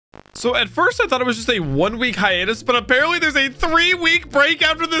So at first I thought it was just a 1-week hiatus, but apparently there's a 3-week break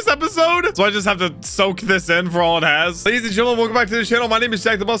after this episode. So I just have to soak this in for all it has. Ladies and gentlemen, welcome back to the channel. My name is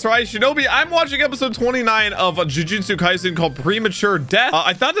JackTheBus, or ishinobi. I'm watching episode 29 of Jujutsu Kaisen called Premature Death.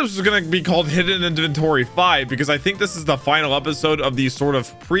 I thought this was going to be called Hidden Inventory 5 because I think this is the final episode of the sort of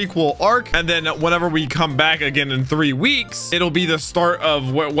prequel arc. And then whenever we come back again in 3 weeks, it'll be the start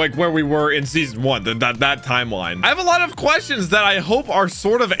of where we were in season 1, that timeline. I have a lot of questions that I hope are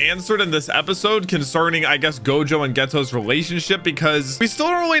sort of answered in this episode concerning, I guess, Gojo and Geto's relationship, because we still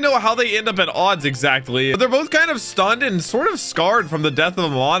don't really know how they end up at odds exactly. But they're both kind of stunned and sort of scarred from the death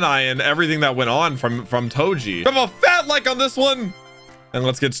of Amanai and everything that went on from Toji. Have a fat like on this one, and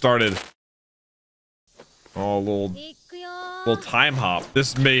let's get started. Oh, little time hop.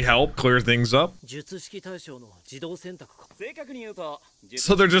 This may help clear things up.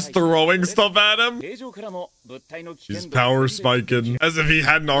 So they're just throwing stuff at him? His power spiking. As if he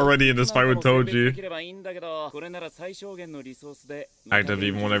hadn't already in this fight with Toji. Active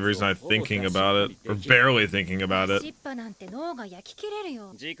even whenever he's not thinking about it. Or barely thinking about it.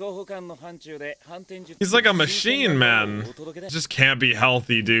 He's like a machine, man. Just can't be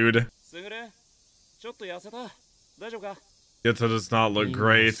healthy, dude. Geto does not look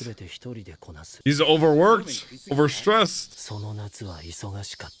great. He's overworked, overstressed.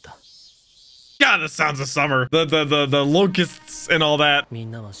 God, this sounds of summer. The locusts and all that. That's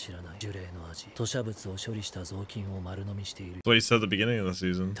what he said at the beginning of the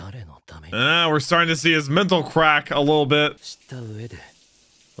season. We're starting to see his mental crack a little bit.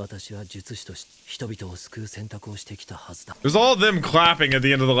 There's all of them clapping at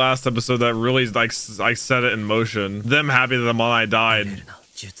the end of the last episode that really like set it in motion. Them happy that Amanai died.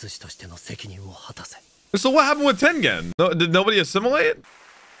 So what happened with Tengen? No, did nobody assimilate?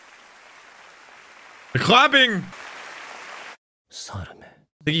 The clapping. I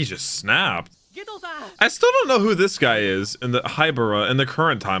think he just snapped. I still don't know who this guy is in the Haibara in the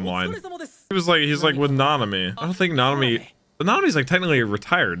current timeline. He's like with Nanami. I don't think Nanami. But Nanami's like technically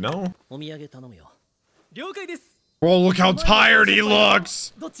retired, no? Oh, look how tired he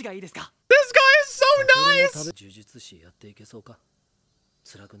looks! This guy is so nice!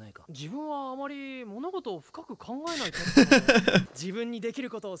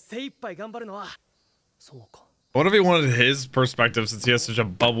 What if he wanted his perspective since he has such a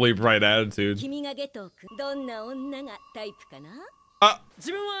bubbly, bright attitude?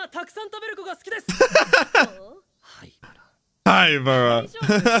 Hi, Vera.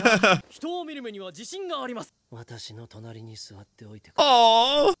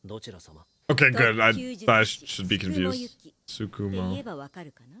 Oh. Okay, good. I should be confused. Tsukumo.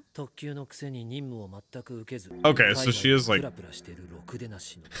 Okay, so she is like.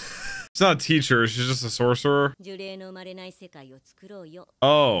 She's not a teacher. She's just a sorcerer.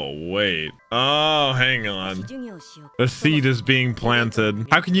 Oh wait. Oh, hang on. The seed is being planted.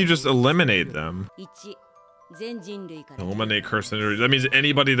 How can you just eliminate them? Eliminate cursed injuries. That means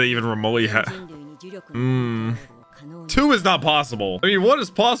anybody that even remotely has. 2 is not possible. I mean, 1 is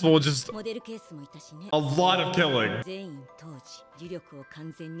possible with just a lot of killing.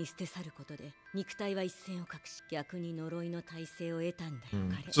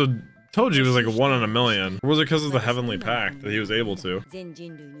 So Toji was like a 1 in a million. Or was it because of the heavenly pact that he was able to?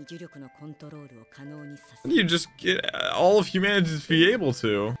 You just get all of humanity to be able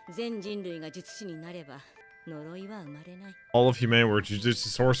to. All of humanity were Jujutsu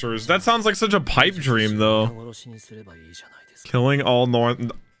sorcerers. That sounds like such a pipe dream, though. Killing all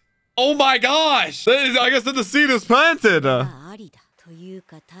North. Oh my gosh! I guess that the seed is planted. The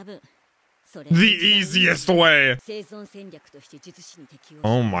easiest way.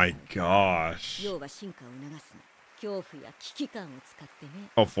 Oh my gosh.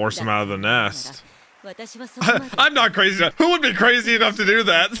 Oh, force him out of the nest. I'm not crazy enough. Who would be crazy enough to do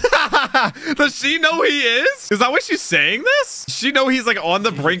that? Does she know he is? Is that why she's saying this? Does she know he's like on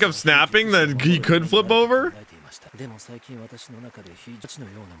the brink of snapping, that he could flip over?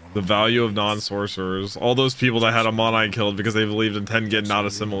 The value of non-sorcerers. All those people that had Amanai killed because they believed in Tengen not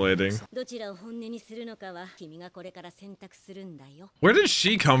assimilating. Where did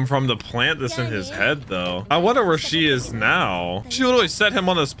she come from to plant this in his head, though? I wonder where she is now. She literally set him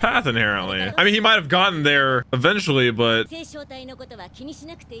on this path, inherently. I mean, he might have gotten there eventually, but...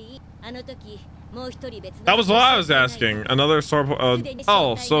 That was what I was asking. Another star...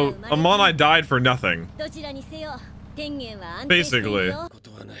 oh, so Amanai died for nothing. Basically.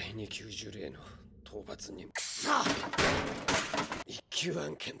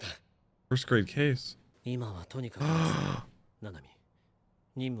 First grade case.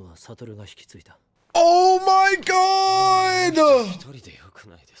 Oh my god!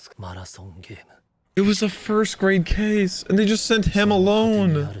 It was a first grade case, and they just sent him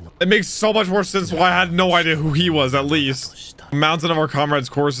alone. It makes so much more sense why I had no idea who he was, at least. Mountain of our comrades'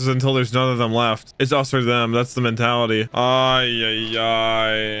 courses until there's none of them left. It's us or them. That's the mentality. Ay, ay,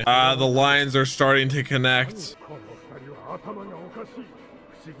 ay. Ah, the lines are starting to connect.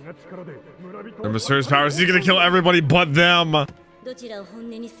 Their mysterious powers. He's gonna kill everybody but them. And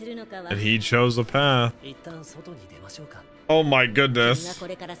he chose a path. Oh my goodness.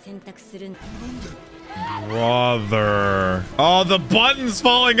 Brother. Oh, the button's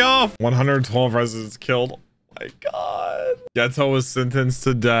falling off. 112 residents killed. Oh my god. Geto was sentenced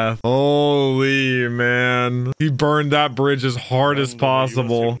to death. Holy man. He burned that bridge as hard as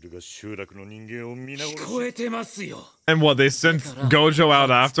possible. And what, they sent Gojo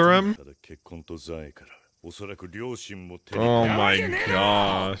out after him? Oh my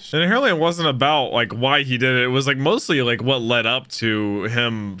gosh. And apparently it wasn't about like why he did it. It was like mostly like what led up to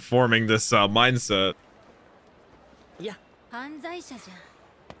him forming this mindset.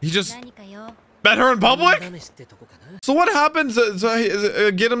 He just met her in public? So what happened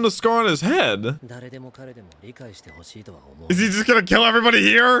to get him the scar on his head? Is he just gonna kill everybody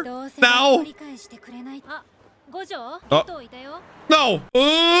here? Now? No!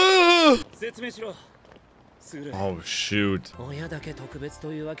 Oh shoot.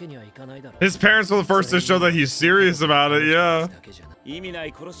 His parents were the first to show that he's serious about it, yeah.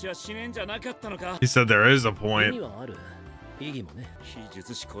 He said there is a point.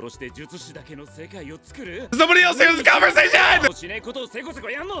 Somebody else hears the conversation!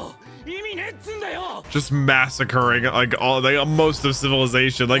 Just massacring like most of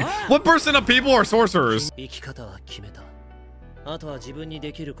civilization. Like, what percent of people are sorcerers?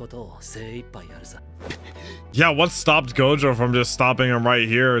 Yeah, what stopped Gojo from just stopping him right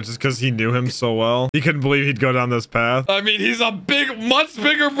here? Just because he knew him so well? He couldn't believe he'd go down this path. I mean, he's a much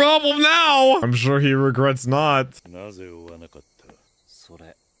bigger problem now! I'm sure he regrets not.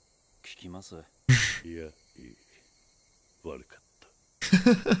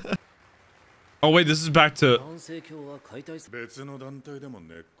 Oh wait, this is back to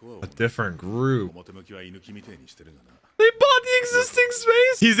a different group. They bought the existing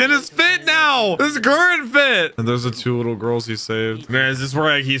space. He's in his fit now. His current fit. And those are two little girls he saved. Man, is this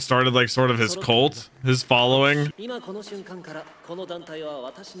where like, he started like sort of his cult, his following?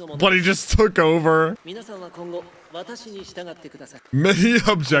 But he just took over. Many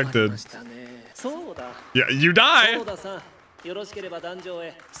objected. Yeah, you die.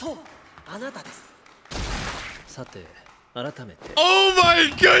 Oh my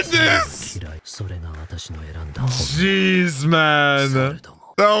goodness! Jeez, man.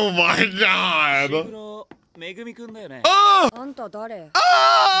 Oh my god. Oh!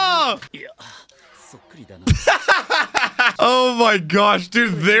 Oh! Oh my gosh,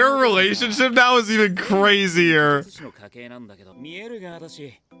 dude, their relationship now is even crazier. He's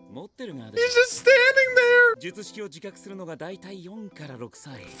just standing there.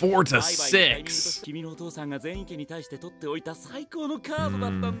 4 to 6.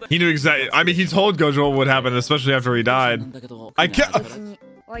 He knew exactly. I mean, he told Gojo what would happen, especially after he died. I can't.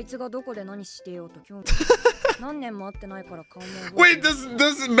 Wait, does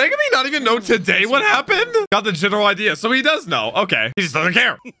Megami not even know today what happened? Got the general idea, so he does know. Okay, he just doesn't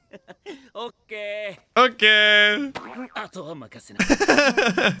care. Okay. Okay.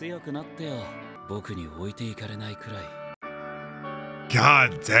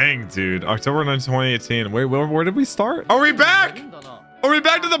 God dang, dude. October 9, 2018. Wait, where did we start? Are we back? Are we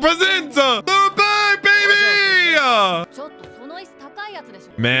back to the present? We're back, baby!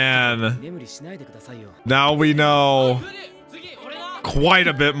 Man. Now we know quite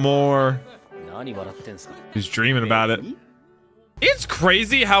a bit more. He's dreaming about it. It's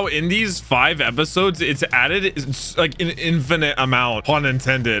crazy how in these 5 episodes, it's added like an infinite amount, pun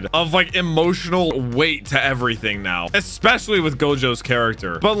intended, of like emotional weight to everything now, especially with Gojo's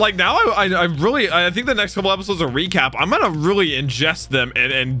character. But like now I think the next couple episodes of recap, I'm gonna really ingest them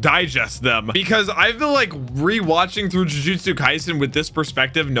and digest them, because I feel like rewatching through Jujutsu Kaisen with this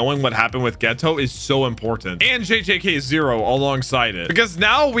perspective, knowing what happened with Geto is so important, and JJK 0 alongside it, because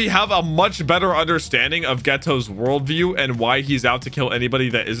now we have a much better understanding of Geto's worldview and why he's out to kill anybody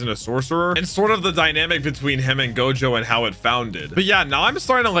that isn't a sorcerer, and sort of the dynamic between him and Gojo and how it founded. But yeah, now I'm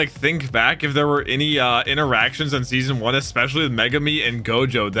starting to like think back if there were any interactions in season 1, especially with Megami and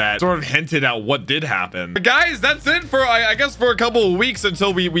Gojo, that sort of hinted at what did happen. But guys, that's it for I guess for a couple of weeks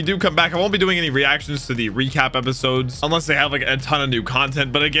until we do come back. I won't be doing any reactions to the recap episodes unless they have like a ton of new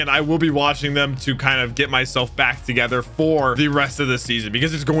content. But again, I will be watching them to kind of get myself back together for the rest of the season,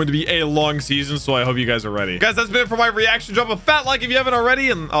 because it's going to be a long season. So I hope you guys are ready. Guys, that's been it for my reaction. Drop a fat like if you haven't already,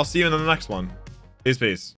 and I'll see you in the next one. Peace.